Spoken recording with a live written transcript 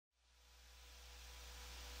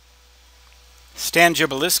Stan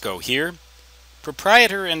Gibilisco here,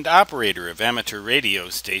 proprietor and operator of amateur radio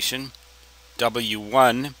station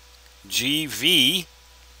W1GV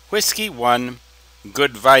Whiskey 1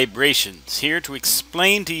 Good Vibrations, here to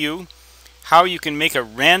explain to you how you can make a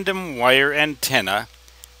random wire antenna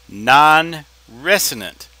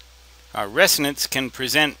non-resonant. Resonance can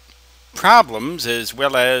present problems as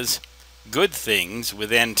well as good things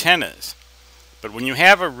with antennas. But when you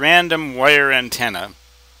have a random wire antenna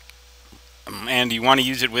and you want to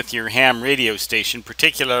use it with your ham radio station,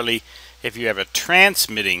 particularly if you have a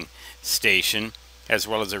transmitting station as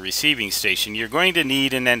well as a receiving station, you're going to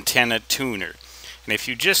need an antenna tuner. And if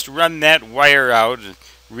you just run that wire out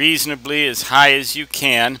reasonably as high as you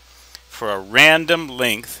can for a random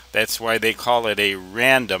length, that's why they call it a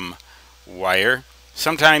random wire.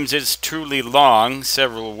 Sometimes it's truly long,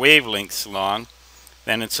 several wavelengths long,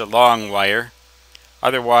 then it's a long wire.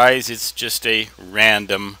 Otherwise, it's just a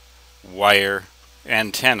random wire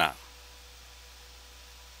antenna.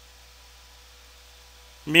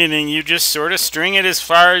 Meaning you just sort of string it as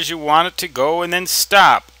far as you want it to go and then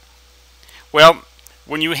stop. Well,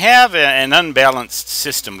 when you have an unbalanced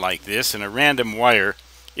system like this, and a random wire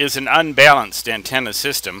is an unbalanced antenna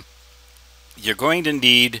system, you're going to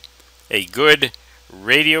need a good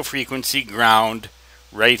radio frequency ground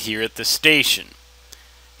right here at the station.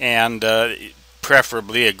 And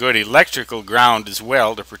preferably a good electrical ground as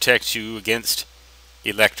well to protect you against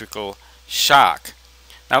electrical shock.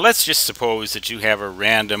 Now let's just suppose that you have a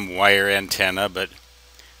random wire antenna, but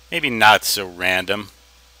maybe not so random.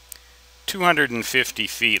 250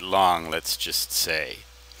 feet long, let's just say.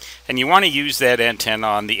 And you want to use that antenna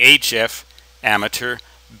on the HF amateur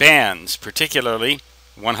bands, particularly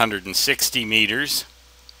 160 meters,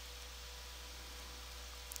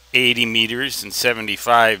 80 meters and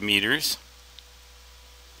 75 meters,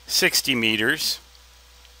 60 meters,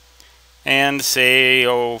 and say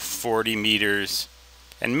 40 meters,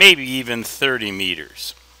 and maybe even 30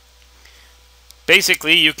 meters.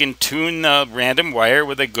 Basically, you can tune the random wire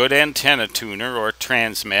with a good antenna tuner or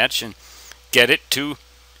transmatch and get it to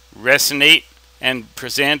resonate and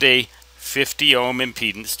present a 50 ohm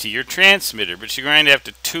impedance to your transmitter. But you're going to have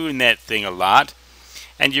to tune that thing a lot,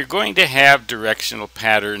 and you're going to have directional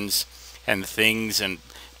patterns and things and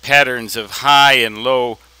patterns of high and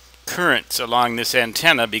low currents along this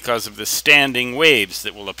antenna because of the standing waves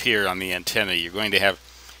that will appear on the antenna. You're going to have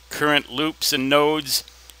current loops and nodes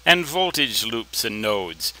and voltage loops and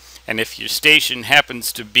nodes. And if your station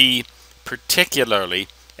happens to be particularly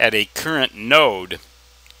at a current node,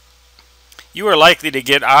 you are likely to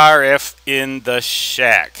get RF in the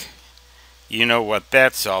shack. You know what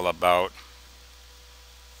that's all about.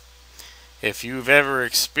 If you've ever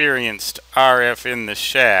experienced RF in the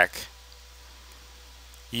shack,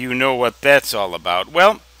 you know what that's all about.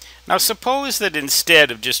 Well, now suppose that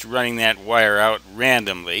instead of just running that wire out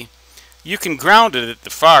randomly, you can ground it at the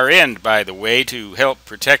far end, by the way, to help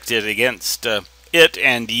protect it against it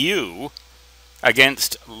and you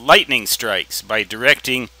against lightning strikes by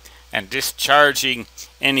directing and discharging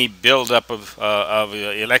any buildup of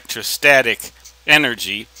electrostatic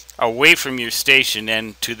energy away from your station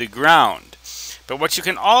and to the ground. But what you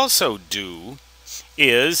can also do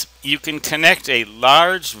is you can connect a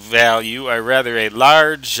large value, or rather a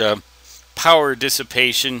large power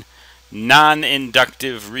dissipation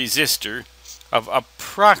non-inductive resistor of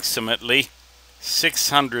approximately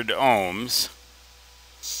 600 ohms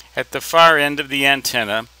at the far end of the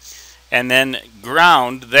antenna, and then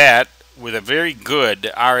ground that with a very good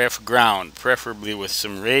RF ground, preferably with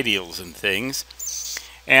some radials and things.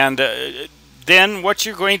 And then what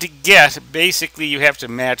you're going to get, basically you have to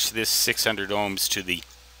match this 600 ohms to the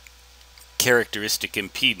characteristic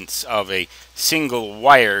impedance of a single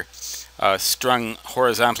wire strung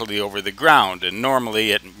horizontally over the ground, and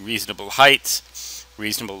normally at reasonable heights,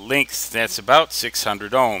 reasonable lengths, that's about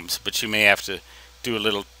 600 ohms, but you may have to do a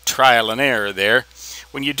little trial and error there.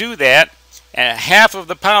 When you do that, half of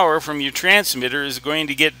the power from your transmitter is going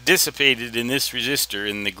to get dissipated in this resistor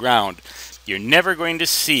in the ground. You're never going to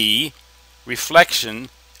see reflection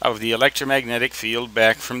of the electromagnetic field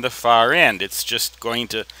back from the far end. It's just going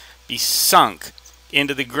to be sunk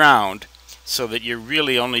into the ground, so that you're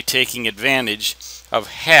really only taking advantage of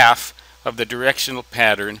half of the directional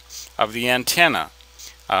pattern of the antenna,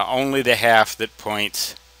 only the half that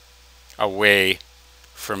points away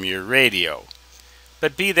from your radio.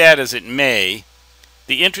 But be that as it may,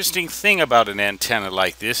 the interesting thing about an antenna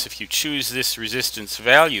like this, if you choose this resistance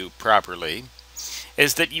value properly,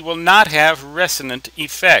 is that you will not have resonant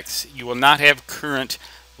effects. You will not have current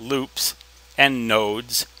loops and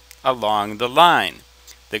nodes along the line.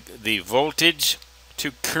 The voltage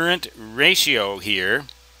to current ratio here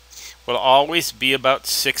will always be about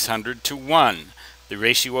 600 to 1, the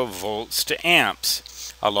ratio of volts to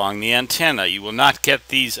amps along the antenna. You will not get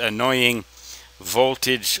these annoying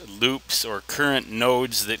voltage loops or current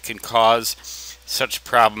nodes that can cause such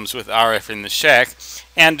problems with RF in the shack,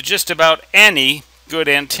 and just about any good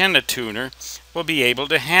antenna tuner will be able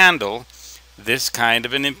to handle this kind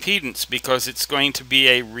of an impedance because it's going to be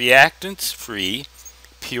a reactance-free,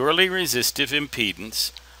 purely resistive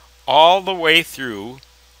impedance all the way through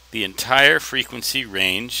the entire frequency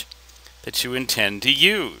range that you intend to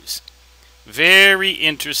use. Very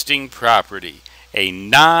interesting property, a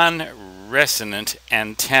non-resonant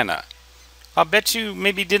antenna. I'll bet you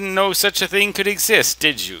maybe didn't know such a thing could exist,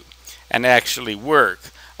 did you? And actually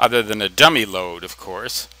work, other than a dummy load, of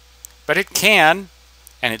course. But it can,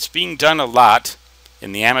 and it's being done a lot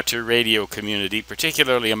in the amateur radio community,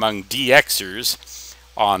 particularly among DXers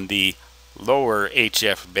on the lower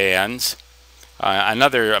HF bands.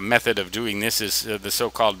 Another method of doing this is the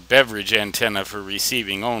so-called beverage antenna for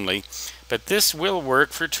receiving only. But this will work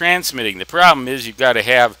for transmitting. The problem is you've got to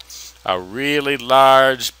have a really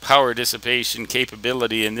large power dissipation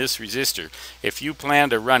capability in this resistor. If you plan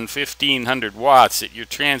to run 1500 watts at your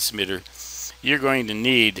transmitter, you're going to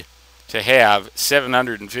need to have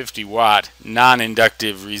 750 watt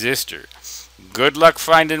non-inductive resistor. Good luck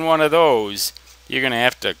finding one of those. You're going to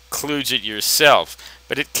have to kludge it yourself.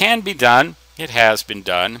 But it can be done. It has been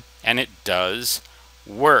done, and it does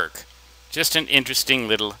work. Just an interesting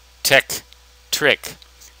little tech trick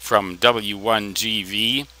from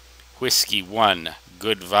W1GV, Whiskey 1,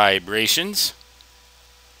 good vibrations.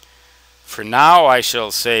 For now, I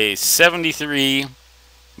shall say 73,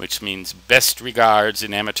 which means best regards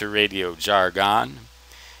in amateur radio jargon,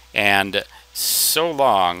 and so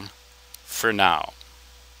long for now.